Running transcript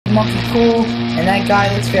Monkey Cool, and that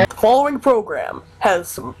guy looks very... The following program has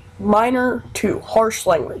some minor to harsh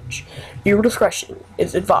language. Viewer discretion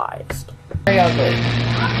is advised. very ugly.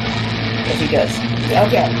 If he does.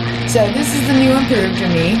 Okay, so this is the new improved to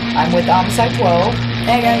me. I'm with Homicide 12.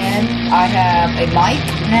 Hey guys. And I have a mic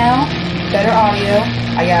now, better audio.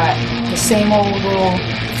 I got the same old little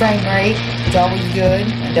frame rate. It's always good.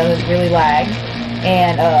 It doesn't really lag.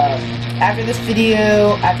 And after this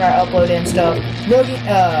video, after I upload it and stuff, Logan,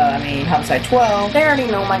 Homicide 12. They already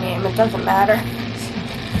know my name, it doesn't matter.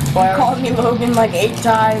 Well, You called me Logan like 8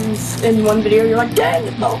 times in one video, you're like, dang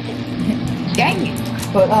it, Logan. dang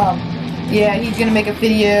it. But, yeah, he's gonna make a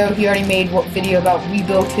video. He already made a video about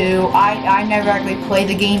Rebuild 2. I never actually played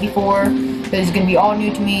the game before, so it's gonna be all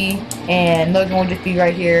new to me, and Logan will just be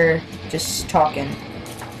right here, just talking.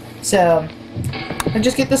 So, let's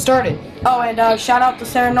just get this started. Oh, and shout out to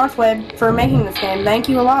Sarah Northwood for making this game. Thank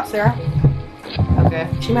you a lot, Sarah. Okay.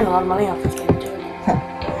 She made a lot of money off this game, too.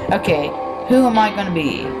 Okay, who am I gonna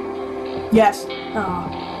be? Yes.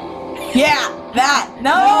 Oh. Yeah, that.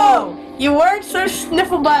 No! You weren't so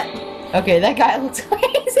sniffle butt. Okay, that guy looks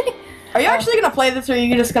amazing. Are you actually gonna play this, or are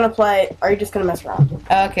you just gonna play? Are you just gonna mess around?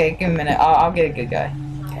 Okay, give me a minute. I'll get a good guy.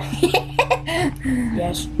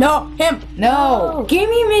 Yes. No, him. No, give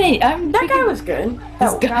me a minute. That guy was good.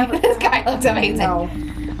 This guy looks amazing. No.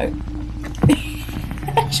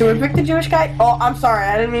 Should we pick the Jewish guy? Oh, I'm sorry.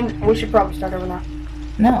 I didn't mean. We should probably start over now.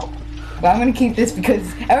 No, but I'm gonna keep this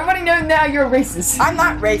because everybody knows now you're a racist. I'm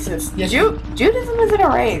not racist. Yes. Judaism isn't a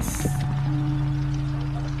race.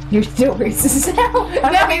 You're still racist now.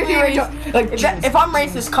 I'm not being Like, if I'm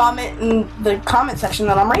racist, comment in the comment section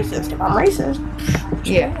that I'm racist. If I'm racist,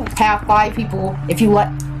 yeah, have 5 people if you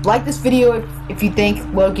like this video if you think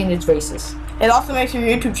Logan is racist. it also makes your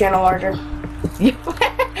YouTube channel larger.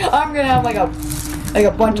 I'm gonna have like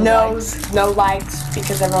a bunch of likes. No likes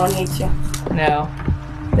because everyone hates you. No,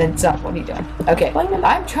 that's not what he done. Okay,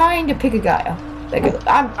 I'm trying to pick a guy. Like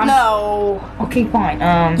I'm no. Okay, fine.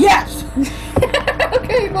 Yes.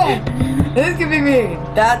 Okay, fine. This could be me.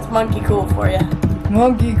 That's monkey cool for you.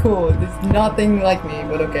 Monkey Cool. It's nothing like me,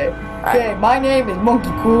 but okay. Okay, my name is Monkey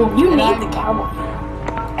Cool. You need the cowboy.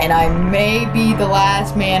 And I may be the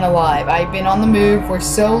last man alive. I've been on the move for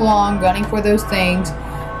so long, gunning for those things,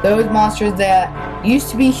 those monsters that used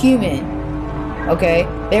to be human. Okay?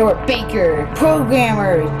 They were baker,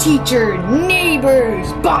 programmer, teacher,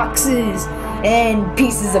 neighbors, boxes, and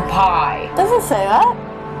pieces of pie. Doesn't say that.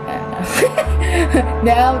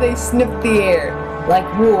 Now they sniff the air like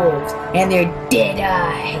wolves, and their dead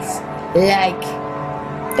eyes like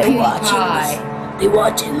They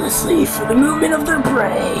watch endlessly for the movement of their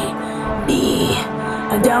prey. Me,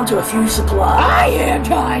 I'm down to a few supplies. I am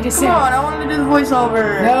trying to say. Come on, I wanted to do the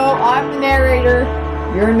voiceover. No, I'm the narrator.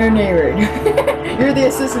 You're the narrator. You're the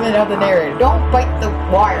assistant of the narrator. Don't bite the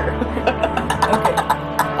wire. Okay.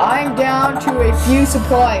 I'm down to a few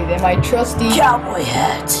supplies and my trusty Cowboy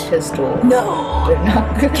hat. pistol. No. They're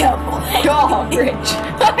not good. Cowboy hat. Dog, Rich.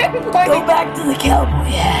 Go back to the cowboy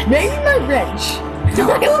hat. Maybe my wrench. Do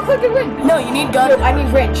I look like a wrench? No, you need guns. I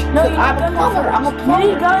need wrench. No, I'm a plumber. I'm a plumber.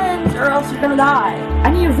 You need guns or else you're gonna die. I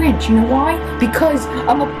need a wrench. You know why? Because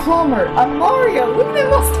I'm a plumber. I'm Mario. Look at that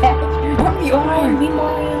mustache. I'm the arm. Be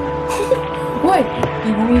Mario. What?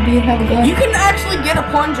 You want me to have a gun? You can actually get a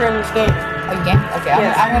plunger in this game. Again? Okay,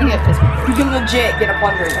 Yes. I'm gonna get a pistol. You can legit get a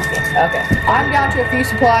plunger in this game. Okay. I'm down to a few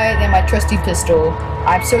supplies and my trusty pistol.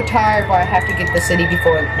 I'm so tired, but I have to get the city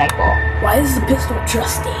before nightfall. Why is the pistol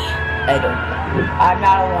trusty? I don't know. I'm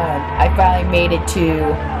not alone. I finally made it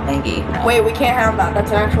to Lingy. Wait, we can't have that.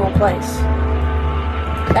 That's an actual place.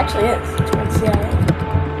 It actually is. It's where the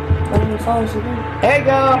CIA. Letting you follow us. There you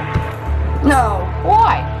go. No.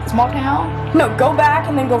 Why? Small town? No, go back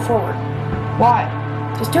and then go forward. Why?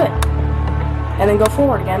 Just do it. And then go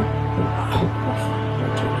forward again.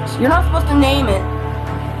 You're not supposed to name it.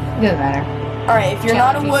 It doesn't matter. Alright, if you're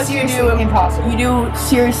not a wuss, you do impossible. You do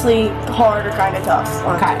seriously hard or kind of tough.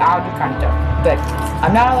 I'll do kind of tough. But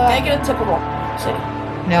I'm not allowed. Make it a typical city.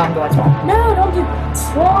 No, I'm going small. No, don't do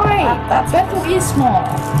Why? That's Bethel is small.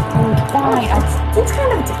 Fine. It's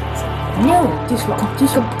kind of ridiculous. No. Too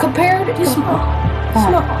small. Compared to small. Fine.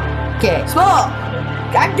 Small. Okay. Small.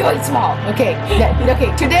 I'm doing small. Okay.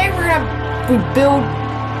 Okay. Today we're gonna rebuild.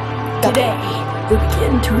 Today we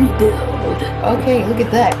begin to rebuild. Okay, look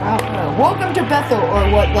at that. Wow. Welcome to Bethel, or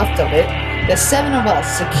what left of it. The 7 of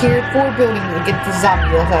us secured 4 buildings to get the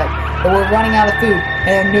zombies outside, but we're running out of food,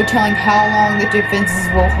 and there's no telling how long the defenses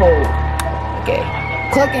will hold. Okay.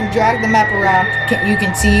 Click and drag the map around. You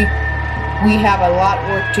can see we have a lot of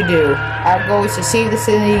work to do. Our goal is to save the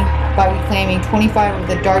city by reclaiming 25 of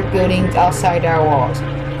the dark buildings outside our walls.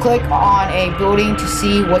 click on a building to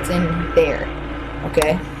see what's in there.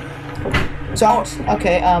 Okay. So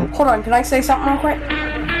okay. Hold on. Can I say something real quick?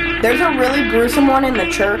 There's a really gruesome one in the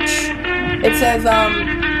church. It says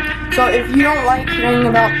so if you don't like hearing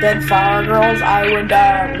about dead flower girls, I would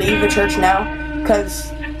leave the church now,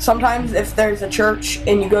 because sometimes if there's a church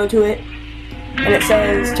and you go to it and it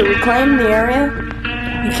says to reclaim the area,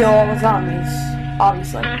 you kill all the zombies,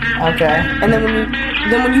 obviously. Okay. And then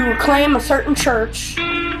when you reclaim a certain church,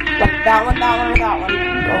 like that one, or that one,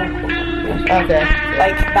 Okay.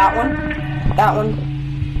 like that one, or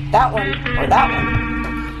that one,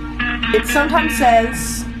 it sometimes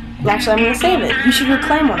says, actually I'm gonna save it, you should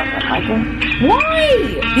reclaim one of them, Michael.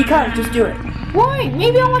 Why? Because, just do it. Why?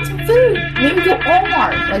 Maybe I want some food. Maybe go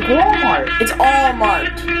Walmart, like Walmart. It's all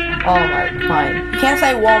marked. Walmart, fine. You can't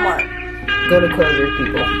say Walmart. Go to Kroger,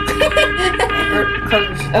 people.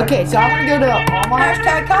 Kroger's. Okay, so I want to go to Walmart.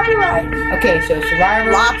 Hashtag copyright. Okay, so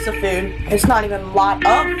Survivor. Lots of food. It's not even lot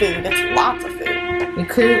of food, it's lots of food.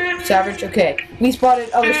 Recruit, Savage, okay. We spotted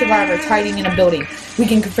other survivors hiding in a building. We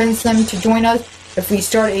can convince them to join us if we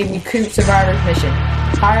start a recruit survivors mission.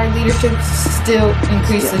 Higher leadership still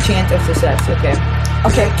increase the chance of success, okay.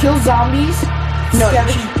 Okay. Kill zombies. No,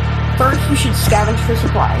 Scavenge. you should scavenge for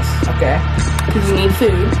supplies. Okay. Because you need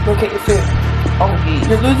food. Look at your food. Oh, geez.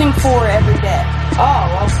 You're losing 4 every day.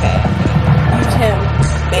 Oh, okay. Use him,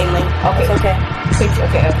 mainly. Okay. It's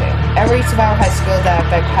okay. Okay. Every survivor has skills that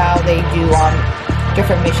affect how they do on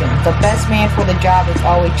different missions. The best man for the job is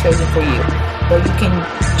always chosen for you, but you can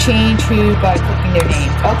change who by clicking their name.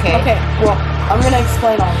 Okay. Okay, well, I'm gonna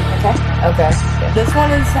explain all of them, okay? Okay. This one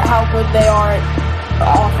is how good they are at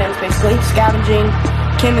offense, basically. Scavenging,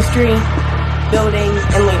 chemistry, building,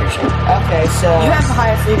 and leadership. Okay, so You have the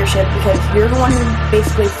highest leadership because you're the one who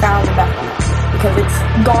basically found the Bethlehem, because it's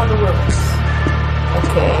gone to ruins.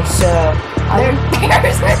 okay, so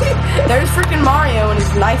There's freaking Mario in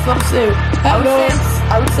his nice little suit. I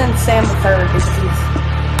would send Sam the third because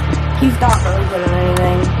he's not really good at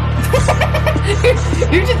anything.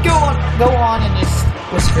 you just go on and just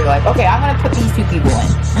whisper like, okay, I'm gonna put these 2 people in.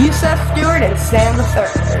 Yusef Stewart and Sam the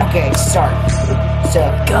third. Okay, start. So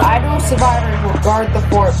idle survivors will guard the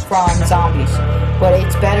fort from zombies, but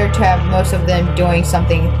it's better to have most of them doing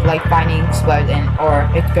something like finding supplies or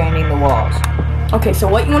expanding the walls. Okay, so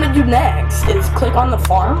what you want to do next is click on the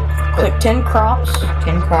farm, click 10 crops,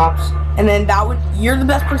 10 crops. and then you're the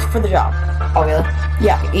best person for the job. Oh, really?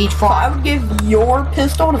 Yeah. Each So I farm. would give your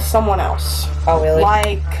pistol to someone else. Oh, really?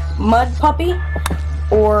 Like Mud Puppy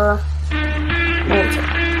or...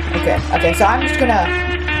 Okay, so I'm just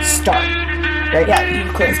gonna start. Right? Yeah,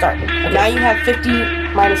 you click start. Okay. Now you have 50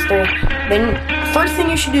 minus 3. Then first thing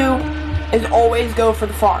you should do is always go for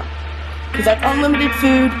the farm, because that's unlimited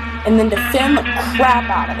food, and then defend the crap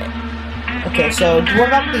out of it. Okay, so what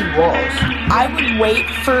about the walls? I would wait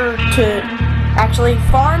to actually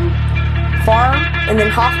farm, and then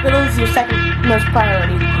hospital is your second most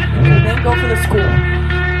priority. And then go for the school.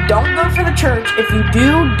 Don't go for the church. If you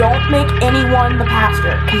do, don't make anyone the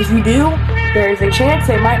pastor, because if you do, there is a chance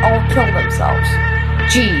they might all kill themselves.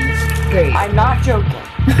 Jeez, great. I'm not joking.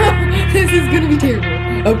 This is gonna be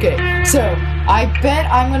terrible. Okay, so I bet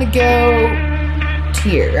I'm gonna go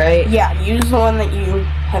here, right? Yeah, use the one that you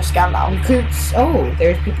have scouted out. Recruits. Oh,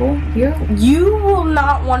 there's people here. You will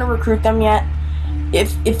not want to recruit them yet.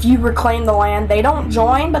 If you reclaim the land, they don't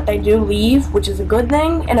join, but they do leave, which is a good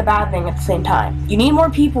thing and a bad thing at the same time. You need more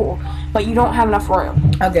people, but you don't have enough room.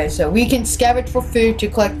 Okay, so we can scavenge for food to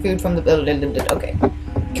collect food from the building. Okay.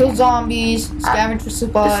 Kill zombies, scavenge for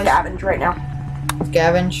supplies. Scavenge right now.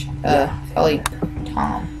 Scavenge. Probably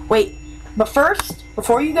Tom. Wait, but first,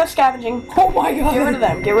 before you go scavenging, Oh my god. get rid of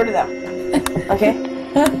them. Get rid of them. Okay?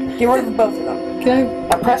 Get rid of both of them. Okay.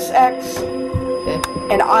 Now press X,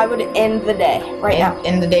 and I would end the day right now.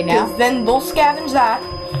 End the day now? Because then they'll scavenge that,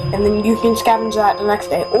 and then you can scavenge that the next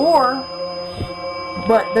day.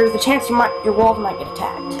 But there's the chance your walls might get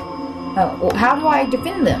attacked. Oh, well, how do I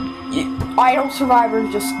defend them? Idle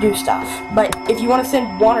survivors just do stuff. But if you want to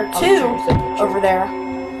send 1 or 2 over there,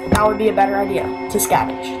 that would be a better idea to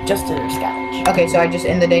scavenge. Just to scavenge. Okay, so I just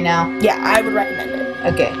end the day now? Yeah, I would recommend it.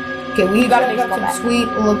 Okay. Okay, we got a got baseball some bat. sweet,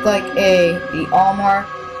 look like the Almar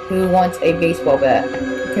who wants a baseball bat.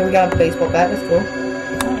 Okay, we got a baseball bat, that's cool.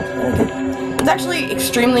 It's actually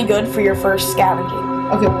extremely good for your first scavenging.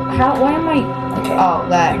 Okay, why am I... Okay. Oh,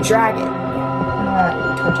 that. You drag it. I don't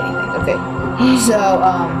want to touch anything. Okay. So,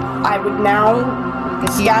 I would now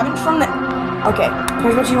scavenge from the... Okay,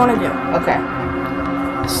 here's what you want to do. Okay.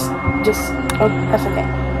 That's okay.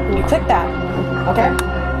 When you click that, okay,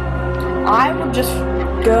 I would just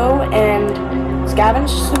go and scavenge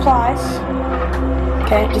supplies,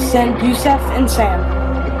 Okay, just send Yusef and Sam.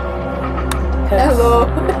 Hello.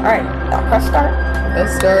 Alright, now press start.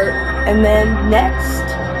 Let's start. And then next,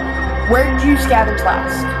 where did you scavenge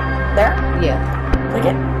last? There? Yeah.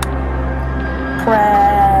 Click it.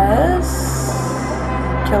 Press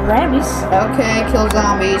kill zombies. Okay, kill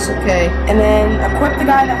zombies. Okay. And then equip the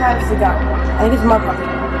guy that has the gun. I think it's Mud Puppy.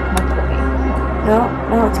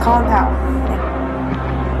 No, it's Colin Powell.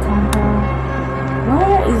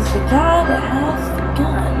 Where is the guy that has the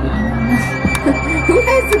gun? Who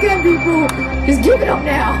has the gun, people? Just give it up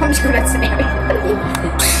now. I'm just gonna say it.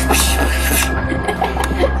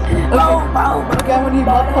 Okay, I need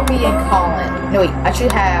Mud Puppy and Colin. No, wait. I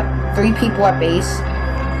should have 3 people at base,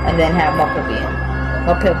 and then have Mud Puppy in.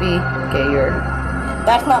 Mud Puppy. Okay, you're.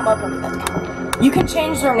 That's not Mud Puppy. That's Colin. You can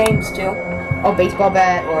change their names too. Oh, baseball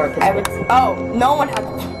bat or a pistol. I would. Oh, no one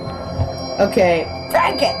has. Okay.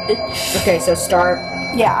 Drag it. Okay, so start.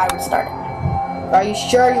 Yeah, I would start it. Are you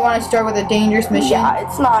sure you want to start with a dangerous mission? Yeah,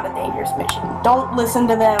 it's not a dangerous mission. Don't listen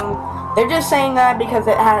to them. They're just saying that because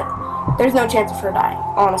there's no chance of her dying,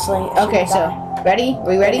 honestly. Okay, so, ready? Are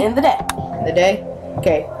we ready? In the day. In the day?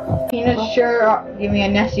 Okay. Peanut, sure, give me a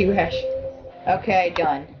nasty rash. Okay,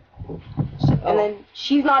 done. And then,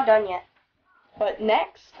 she's not done yet. But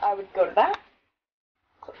next, I would go to that.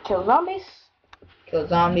 Kill zombies. Kill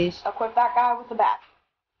zombies. Equip that guy with the bat.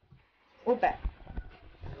 What bat?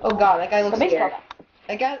 Oh god, that guy looks The baseball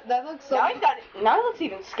scared. bat. That looks so... Now he looks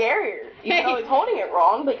even scarier. Even though he's holding it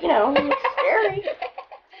wrong, but you know, he looks scary.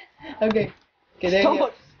 Okay. Okay, there Still you go.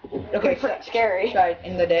 looks Okay, pretty scary. Try it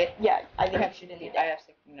in the day. Yeah, I think you should in the I day. have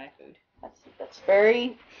 69 food. That's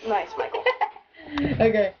very nice, Michael.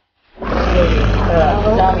 Okay.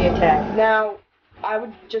 Zombie attack. Now, I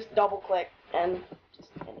would just double click and just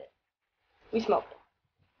end it. We smoked it.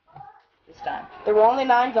 This time. There were only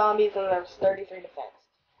 9 zombies and there was 33 defense.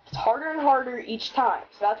 It's harder and harder each time,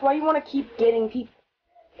 so that's why you want to keep getting people.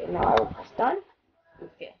 Okay, now I would press done.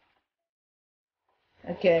 Okay.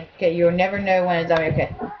 Okay, you'll never know when it's zombie.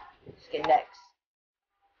 Okay. Let's get next.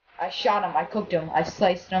 I shot him, I cooked him, I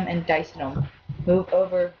sliced him and diced him. Move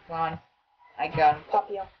over, Ron. I got him.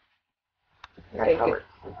 Papillon. Okay, good.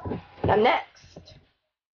 Now next,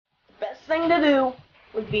 the best thing to do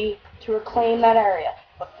would be to reclaim that area.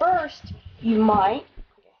 But first, you might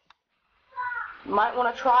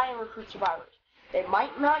want to try and recruit survivors. They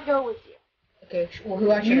might not go with you. Okay, well,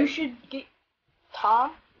 who I should... You should get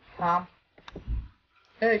Tom.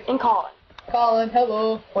 Hey. And Colin. Colin,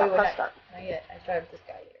 hello. Wait, press start. Not yet. I started with this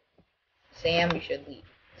guy here. Sam, you should lead.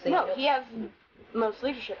 No, he has most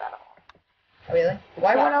leadership out of all. Oh, really?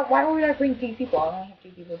 Why would I bring 3 people? I only have 2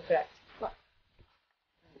 people to protect.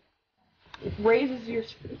 It raises your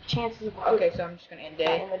chances of recruiting. Okay, so I'm just gonna end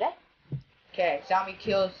day. In the day. Okay, zombie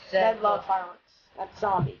kills Dead love fireworks. That's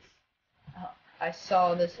zombies. I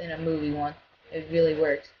saw this in a movie once. It really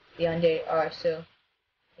works. The undead are so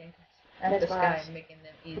at the sky, making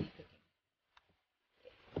them easy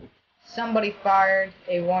cooking. Somebody fired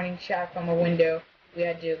a warning shot from a window. We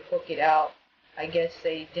had to cook it out. I guess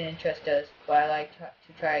they didn't trust us, but I like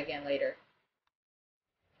to try again later.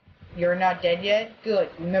 You're not dead yet? Good.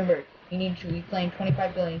 Remember, you need to reclaim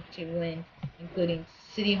 25 billion to win, including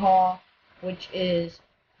City Hall, which is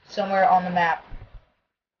somewhere on the map.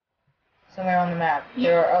 Somewhere on the map.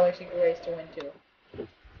 There are other secret ways to win too.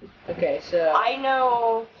 Okay, so... I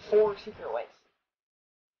know 4 secret ways.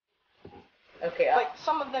 Okay, but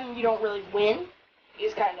some of them you don't really win. You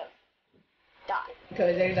just kind of die.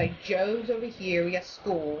 Because there's like Joe's over here, we got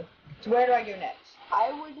school. So where do I go next?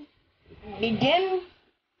 I would begin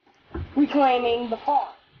reclaiming the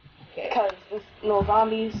farm. Okay. Because there's no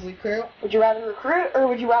zombies. Recruit? Would you rather recruit or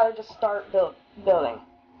would you rather just start building?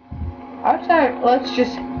 I would say let's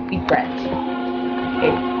just be friends.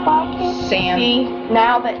 Okay. Sam. See,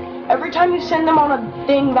 now that every time you send them on a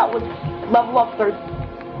thing that would level up their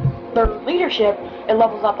leadership, it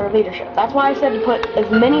levels up their leadership. That's why I said to put as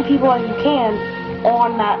many people as you can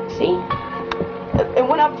on that. See, it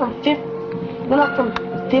went up from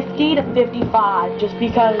 50 to 55 just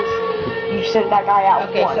because you sent that guy out.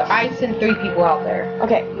 Okay, once. so I sent 3 people out there.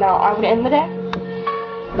 Okay, now I would end the day.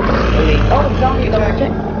 Oh, zombie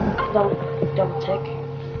attack. Double tick.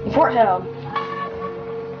 Fort Hill.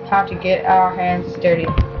 Time to get our hands dirty.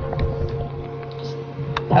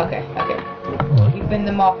 Okay. We fend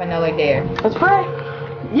them off another day. Let's pray.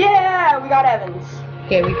 Yeah, we got Evans.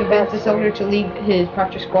 Okay, we convinced the soldier to leave his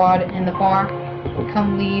partner squad in the farm.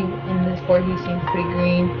 Come leave in this fort. He seems pretty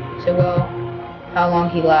green. So well, how long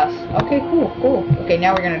he lasts. Okay, cool. Okay,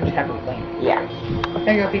 now we're gonna just have to reclaim. Yeah.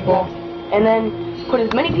 There you go, people. And then put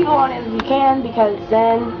as many people on it as you can because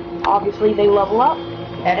then obviously they level up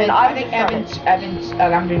Evans, and I think Evans,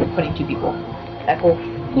 I'm just putting 2 people. That cool?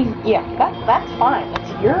 Yeah, that's fine.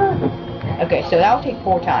 That's your... Okay, so that'll take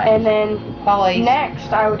 4 times. And then Follies.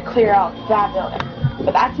 next, I would clear out that building.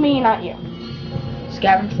 But that's me, not you.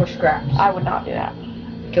 Scavenge for scraps. I would not do that.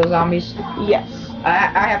 Kill zombies. Yes.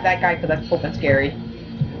 I have that guy because that's flippin' scary.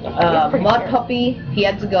 Mud Puppy, he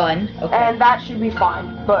has a gun. Okay. And that should be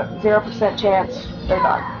fine, but 0% chance they're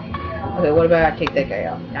done. Okay, what about I take that guy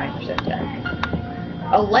out? 9% then.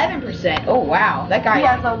 11%? Oh wow, that guy... He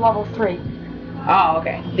has a level 3. Oh,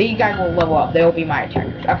 okay. These guys will level up. They'll be my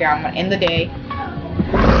attackers. Okay, I'm gonna end the day.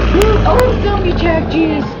 Oh, zombie attack,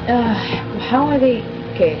 jeez. How are they...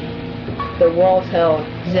 Okay. The wall's held.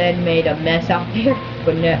 Zed made a mess out there,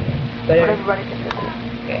 but no. But everybody can do it.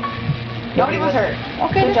 Okay. Nobody was hurt.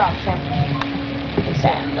 Okay. Good job, Sam.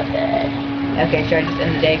 Sam the dead. Okay, should I just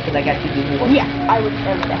end the day because I got 2 people? Yeah, I would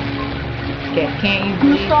end the day. Okay, can't you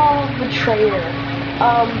believe... Gustav the Traitor.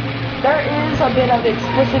 There is a bit of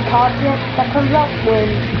explicit content that comes up when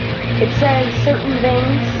it says certain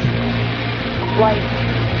things, like,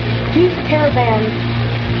 use the caravan,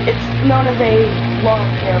 it's known as a love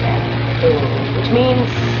caravan, which means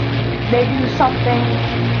they do something.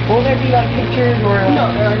 Will there be like pictures or... No,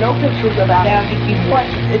 there are no pictures of that. That would just be but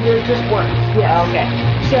they're just words. Yeah. Okay.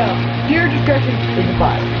 So, your discretion is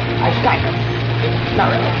advised. Kind of. Not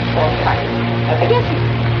really. Well, kind of. Okay. I guess you...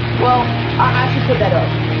 Well, I should put that up.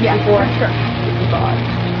 Yeah, before sure.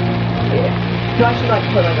 Yeah. No, I should like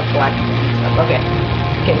put like a flag and stuff. Okay.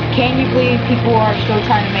 Okay. Can you believe people are still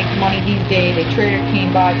trying to make money these days? A trader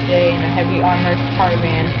came by today in a heavy armored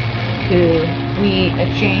caravan who we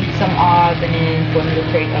exchanged some odds and ends for the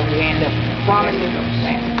crate of random ramen noodles.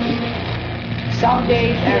 Some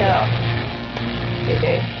days,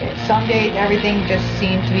 some days everything just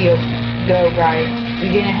seems to be a go right. We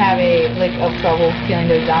didn't have a lick of trouble killing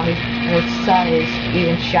those zombies, and the sun is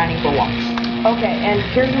even shining for once. Okay, and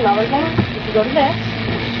here's another thing. If you go to this,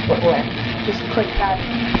 Where? just click that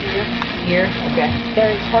here. Here? Okay.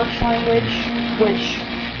 There's harsh language, which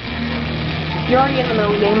you're already in the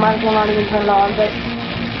middle of the game, might as well not even turn it on, but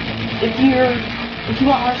if you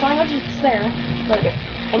want harsh language, it's there. But,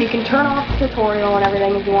 and you can turn off the tutorial and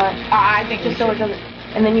everything if you want. I think just so it doesn't.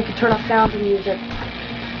 And then you can turn off sounds and music.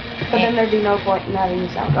 But then there'd be no point in having the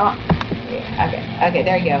sound on. Yeah, okay,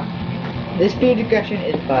 there you go. This field digression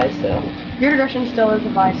is advised, so. Your digression still is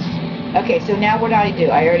advice. Okay, so now what do I do?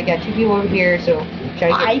 I already got 2 people over here, so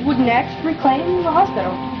should I would next reclaim the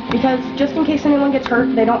hospital. Because just in case anyone gets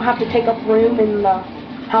hurt, they don't have to take up room in the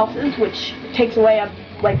houses, which takes away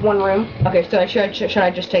like 1 room. Okay, so should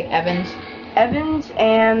I just take Evans? Evans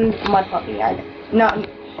and Mud Puppy. No,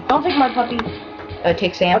 don't take Mud Puppy.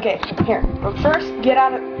 Take Sam? Okay, here. But first, get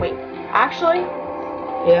out of... Wait. Actually...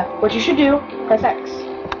 Yeah? What you should do, press X.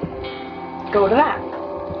 Go to that.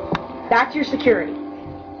 That's your security.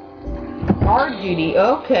 Guard duty,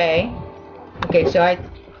 okay. Okay, so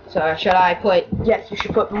should I put... Yes, you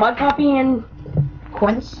should put Mud Puppy and...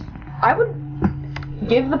 Quince? I would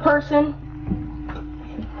give the person...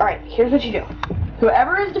 Alright, here's what you do.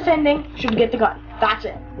 Whoever is defending should get the gun. That's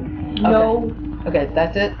it. No... Okay,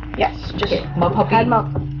 that's it? Yes, just Mud Puppy. add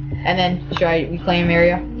Mud. And then, should I reclaim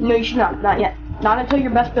area? No, you should not yet. Not until your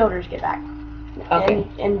best builders get back. Okay.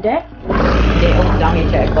 And dead? Oh, zombie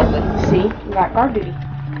attack, lovely. See, you got guard duty.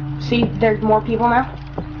 See, there's more people now?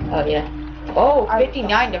 Oh, yeah. Oh,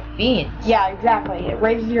 59 defense. Yeah, exactly. It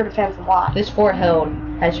raises your defense a lot. This 4 held.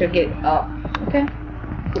 I should get up. Okay.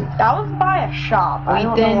 That was by a shop. We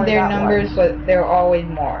thinned their numbers, but there are always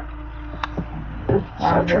more.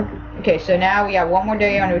 So true. Okay, so now we got 1 more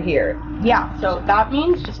day under here. Yeah, so that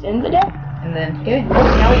means just end the day. And then, okay. Oh,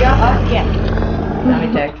 now we got up again. Zombie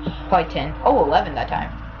attack. Probably 10. Oh, 11 that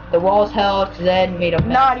time. The wall's held, Zed made a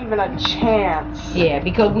mess. Not even a chance. Yeah,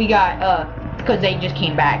 because we got, because they just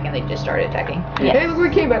came back and they just started attacking. Yes. Hey, we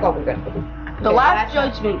came back, oh, we're good. The last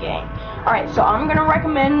judgment game. Alright, so I'm going to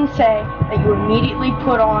recommend and say that you immediately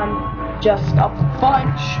put on just a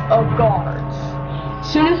bunch of guards. As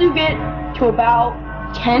soon as you get to about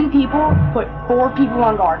 10 people, put 4 people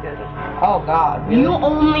on guard duty. Oh god, really? You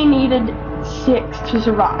only needed 6 to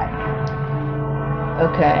survive.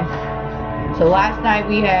 Okay. So last night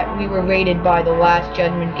we were raided by the last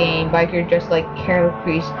judgment game. Biker just like Carol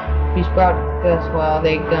Priest, who brought us while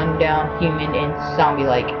they gunned down human and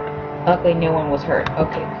zombie-like. Luckily no one was hurt.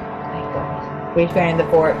 Okay. Thank goodness. We expanded the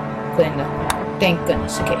fort, cleaning the... Thank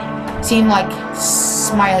goodness, okay. Seem like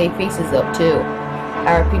smiley faces up too.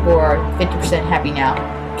 Our people are 50% happy now.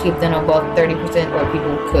 Keep them above 30% or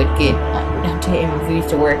people could get and refuse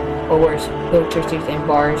to work, or worse, build churches and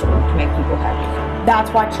bars to make people happy. That's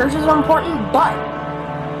why churches are important, but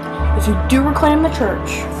if you do reclaim the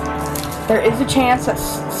church, there is a chance that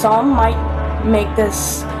some might make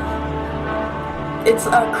this. It's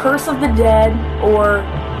a curse of the dead, or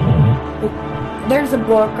there's a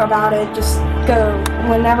book about it. Just go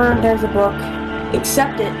whenever there's a book,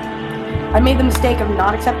 accept it. I made the mistake of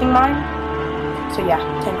not accepting mine, so yeah,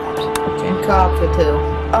 10 cops. 10 cops with who?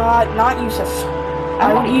 Not Yusuf.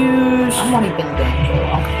 I would use. I've only been banned for a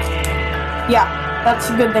while. Yeah, that's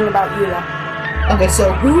a good thing about you though. Okay,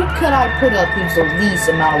 so who could I put up who's the least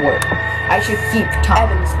amount of work? I should keep Tom.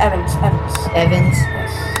 Evans. Evans?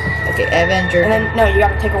 Yes. Okay, Evans or... And then, no, you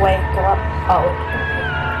gotta take away, go up. Oh.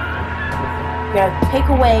 You gotta take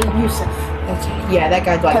away Yusuf. Okay. Yeah, that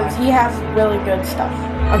guy's like... Because he has really good stuff.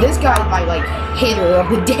 This guy's my, like, hitter of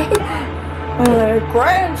the day.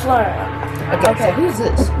 Grand Slam! Okay, so who's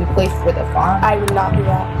this? We play for the farm? I would not do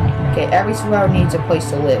that. Okay, every survivor needs a place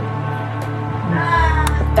to live.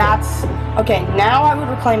 That's... Okay, now I would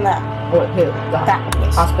reclaim that. What, who? That,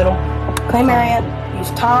 yes. Hospital? Claim area,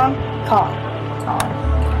 use Tom, Colin. Colin.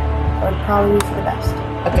 That would probably be for the best.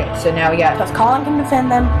 Okay, so now we got... Because Colin can defend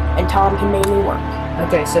them, and Tom can make me work.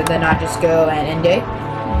 Okay, so then I just go and end day?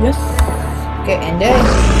 Yes. Okay, end day.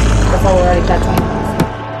 Before we're already got 20 minutes.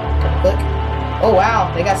 Click. Oh wow,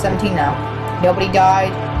 they got 17 now. Nobody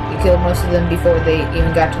died. We killed most of them before they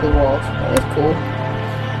even got to the walls. Well, that's cool.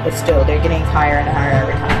 But still, they're getting higher and higher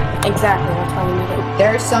every time. Exactly, that's how you need it.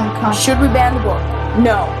 There's some... Should we ban the book?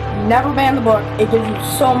 No. Never ban the book. It gives you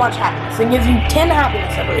so much happiness. It gives you 10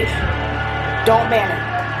 happiness, I believe. Don't ban it.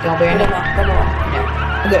 Don't ban it? No.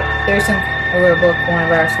 Okay, there's some other book one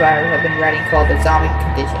of our survivors have been writing called The Zombie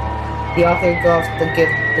Condition. The author calls the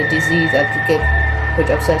disease as the gift,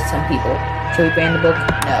 which upsets some people. Should we ban the book?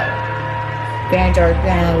 No. Fans are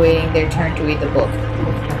currently waiting their turn to read the book.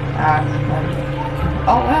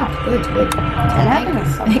 Oh wow, good. And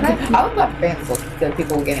happiness. I was about to ban the book because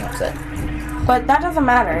people were getting upset. But that doesn't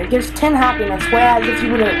matter. It gives 10 happiness, whereas if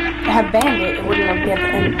you would have banned it, it wouldn't have given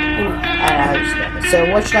any. I understand.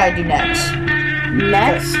 So what should I do next?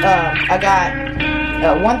 Next? I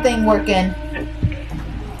got one thing working.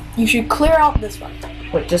 You should clear out this one.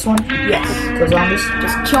 What, this one? Yes. The zombies?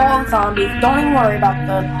 Just kill all the zombies. Don't even worry about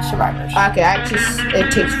the survivors. Okay,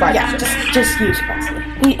 it takes 5 Yeah, just use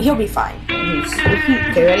Presley. He'll be fine.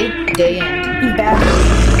 Okay, ready? Day end. He's bad.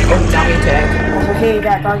 Oh, zombie attack. Okay,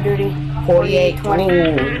 back on duty. 48, 20.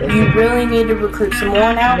 Ooh. You really need to recruit some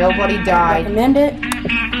more now. Nobody died. Recommend it.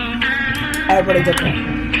 Everybody took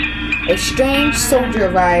it. A strange soldier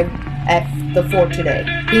arrived at the fort today.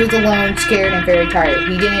 He was alone, scared, and very tired.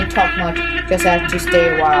 He didn't talk much, just asked to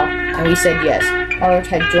stay a while, and we said yes. Art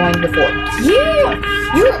had joined the fort. Yeah!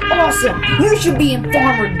 You're awesome! You should be in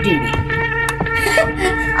farmer duty.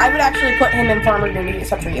 I would actually put him in farmer duty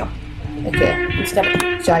except for you. Okay. Instead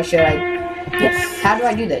of... Should I? Yes. How do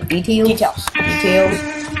I do that? Details? Details.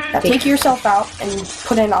 Now take yourself out and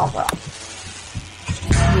put in Alva.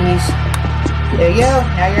 Please. There you go.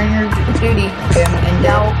 Now you're in your duty. Okay, and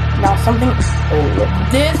Now something... Oh, look.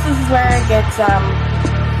 This is where it gets,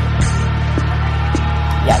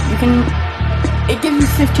 yeah, you can... It gives you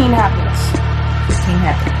 15 happiness. 15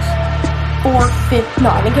 happiness. Or 15...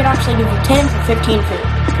 No, I think it actually gives you 10 for 15 food.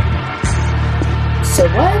 So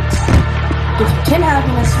what? It gives you 10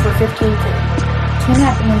 happiness for 15 food. 10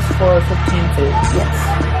 happiness for 15 food. Yes.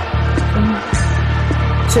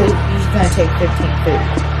 So he's gonna take 15 food.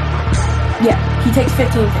 Yeah, he takes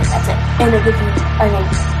 15 food, that's it. And it gives you, I mean,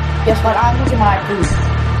 guess what? I'm looking at my food.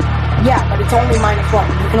 Yeah, but it's only -1.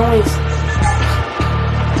 You can only...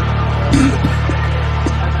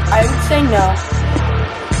 I would say no.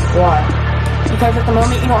 Why? Because at the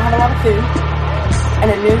moment you don't have a lot of food, and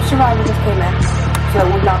a new survivor just came in, so it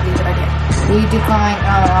would not be a good idea. We decline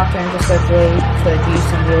often just like way could use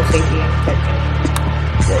some real safety and protection.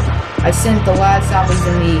 Good. I sent the last zombies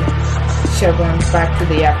in the shogun back to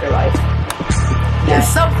the afterlife.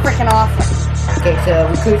 It's so freaking awesome. Okay, so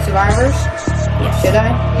recruit survivors? Yes. Should I?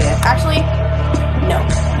 Yeah. Actually, no.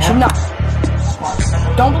 You should not.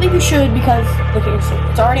 Don't believe you should because look at your sleep.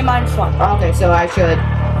 It's already -1. Okay, so I should.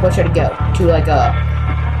 Where should it go? To like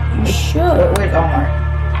You should. Where's Omar?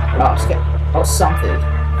 Oh, some food.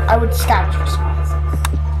 I would scavenge for some.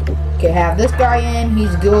 Okay, have this guy in.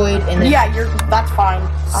 He's good. And then Yeah, that's fine.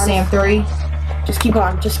 Sam 3. Just keep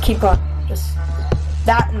on. Just keep on. Just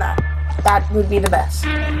that and that. That would be the best.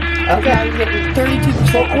 Okay. Now you're getting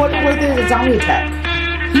 32%. What if there's a zombie attack?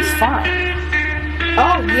 He's fine.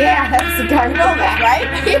 Oh yeah, that's the guy with the bat, right?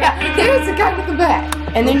 Yeah, there's the guy with the bat.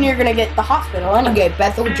 And then you're gonna get the hospital. Okay,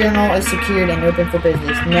 Bethel Journal is secured and open for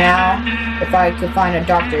business. Now, if I could find a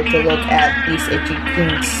doctor to look at these itchy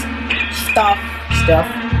green Stuff. stuff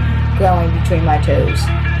growing between my toes.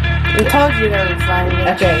 We told you they were flying.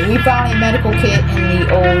 Okay, we found a medical kit in the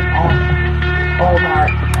old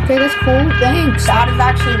Walmart. Okay, that's cool. Thanks. That is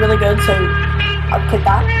actually really good, so I'll click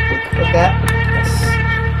that. Click that. Yes.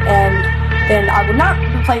 And then I would not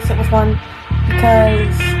replace it with one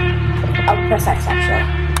because I would press X actually.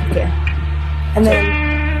 Okay. And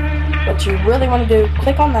then what you really want to do,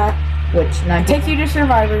 click on that. Which It takes you to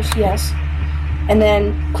survivors, yes. And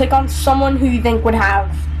then click on someone who you think would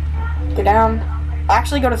have. Go down.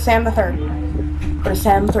 Actually, go to Sam the Third. Go to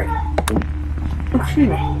Sam 3. Excuse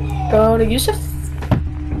me. Go to Yusuf.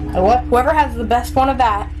 What? Whoever has the best one of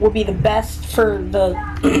that will be the best for the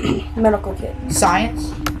medical kit.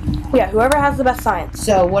 Science? Yeah, whoever has the best science.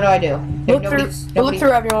 So, what do I do? Look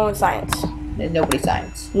through everyone with science. Nobody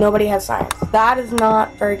science. Nobody has science. That is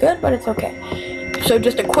not very good, but it's okay. So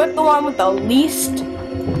just equip the one with the least,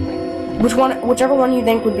 whichever one you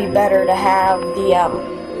think would be better to have the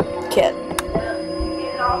kit.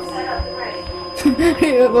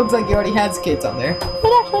 It looks like he already has kids on there.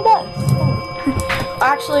 It actually does.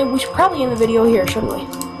 Actually, we should probably end the video here, shouldn't we?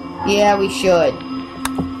 Yeah, we should.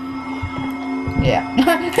 Yeah.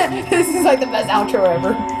 This is like the best outro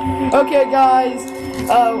ever. Okay, guys.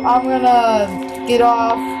 I'm gonna get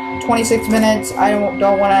off. 26 minutes. I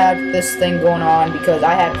don't want to have this thing going on because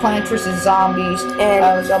I had Plants vs. Zombies and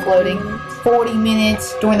I was uploading 40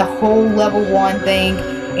 minutes doing the whole level 1 thing,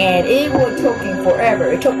 and it would took me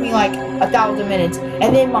forever. It took me like 1,000 minutes,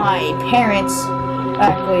 and then my parents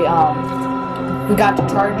actually we got to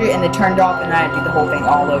charge it and they turned it off, and I had to do the whole thing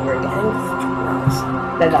all over again.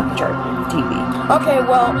 That's not the charger, the TV. Okay,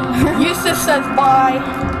 well, Yusuf says bye,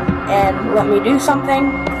 and let me do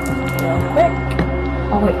something real quick.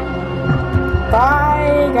 Oh wait.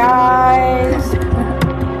 Bye, guys.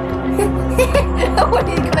 What are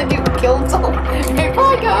you gonna do? Kill himself? Okay,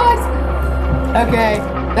 bye, guys. Okay,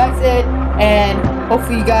 that's it, and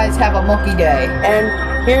hopefully you guys have a monkey day. And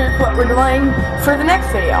here's what we're doing for the next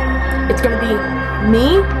video. It's gonna be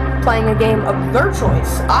me playing a game of their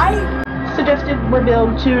choice. I suggested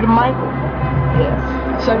Rebuild 2 to Michael.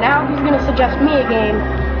 Yes. So now he's gonna suggest me a game,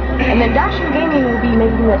 and then Dashing Gaming will be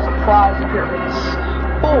making a surprise appearance.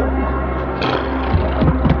 For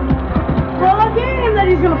a game that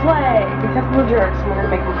he's gonna play, because we're jerks, we're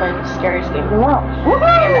gonna make him play the scariest game in the world. Woohoo!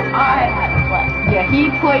 And I had to play. Yeah,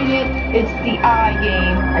 he played it. It's the I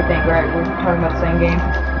game, I think, right? We're talking about the same game.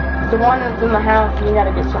 The one that's in the house, and you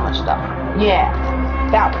gotta get so much stuff. Yeah.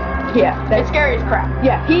 That one. Yeah. It's scary as crap.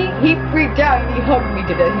 Yeah, he freaked out and he hugged me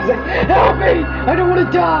to death. He's like, help me! I don't want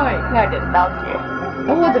to die! No, I didn't. That was you.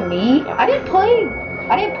 That wasn't me. I didn't play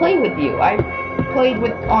with you. I played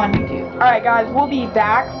on YouTube. Alright guys, we'll be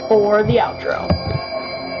back for the outro.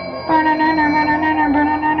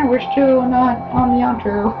 We're still not on the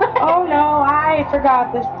outro. Oh no, I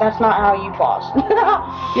forgot this. That's not how you pause.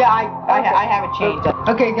 Yeah, I haven't changed.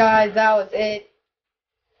 Okay guys, that was it.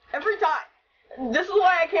 Every time. This is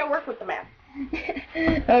why I can't work with the man.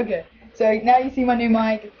 Okay, so now you see my new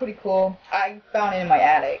mic. It's pretty cool. I found it in my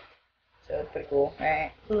attic, so it's pretty cool.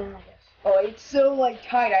 Alright. I guess. Oh, it's so like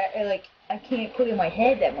tight. I can't put it in my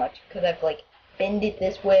head that much because I've like bend it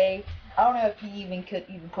this way. I don't know if he even could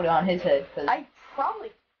put it on his head. Cause I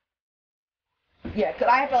probably. Yeah, because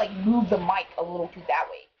I have to like move the mic a little to that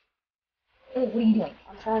way. Oh, what are you doing?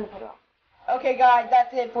 I'm trying to put it on. Okay, guys,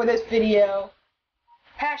 that's it for this video.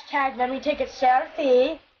 Hashtag let me take a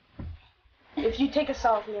selfie. If you take a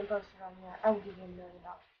selfie and post it on here, I will give you $1 million.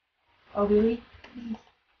 Oh, really?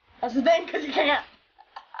 That's the thing, because you can't.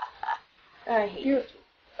 I hate you.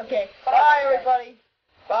 Okay, bye everybody.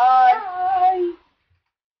 Bye. Bye.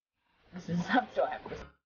 I'm so happy.